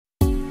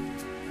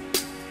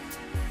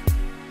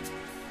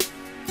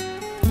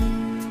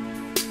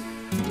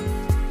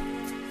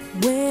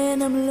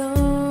when I'm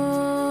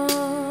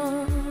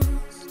lost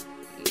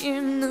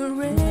in the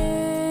rain.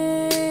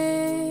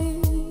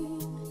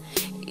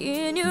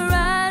 In your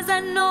eyes I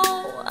know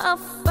I'll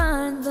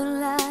find the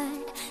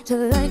light to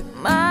light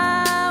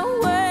my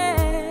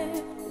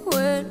way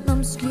when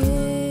I'm scared,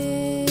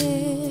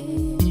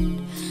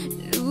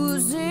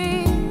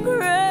 losing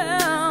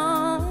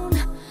ground.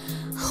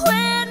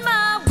 When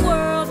my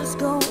world is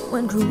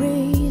going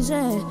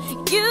crazy,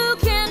 you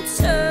can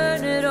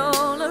turn it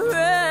all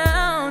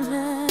around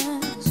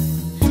us.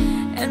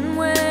 And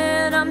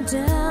when I'm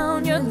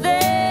down, you're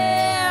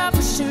there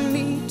pushing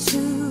me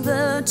to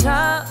the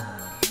top.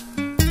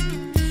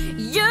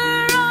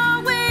 You're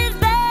always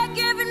there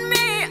giving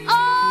me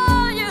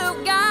all you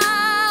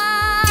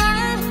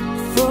got.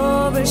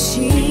 For a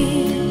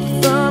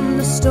sheep from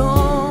the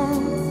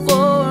storm,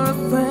 for a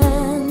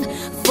friend,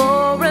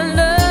 for a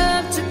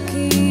love to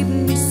keep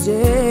me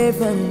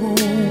safe and warm,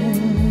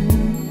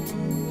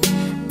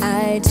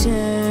 I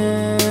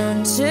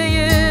turn to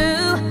you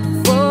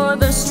for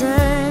the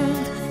strength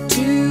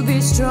to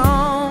be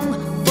strong,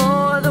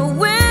 for the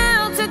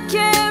will to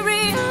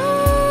carry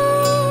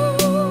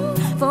on,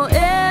 for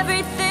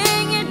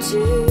everything you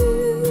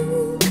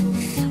do,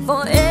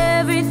 for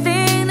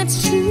everything that's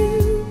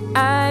true.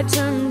 I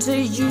turn to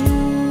you,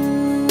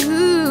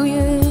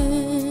 yes.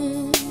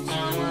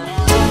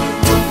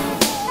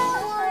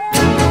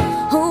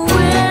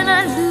 When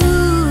I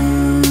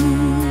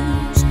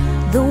lose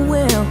the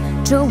will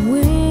to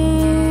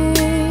win,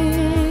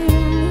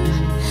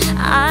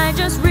 I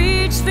just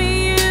reach for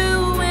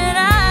you and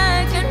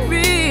I can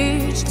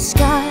reach the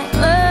sky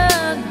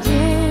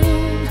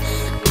again.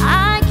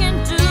 I can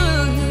do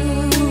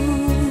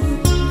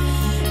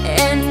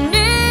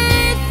anything,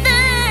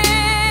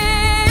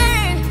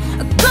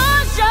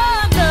 'cause your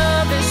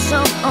love is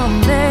so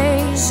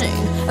amazing,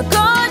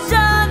 'cause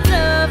your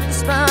love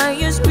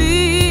inspires me.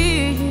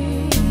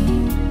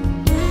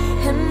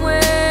 And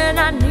when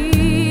I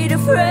need a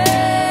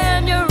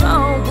friend, you're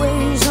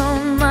always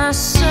on my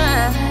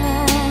side,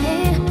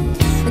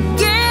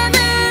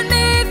 giving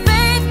me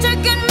faith to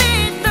get me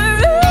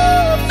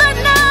through the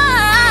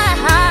night.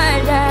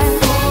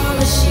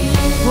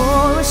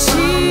 For a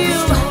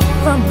shield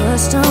from the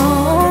storm,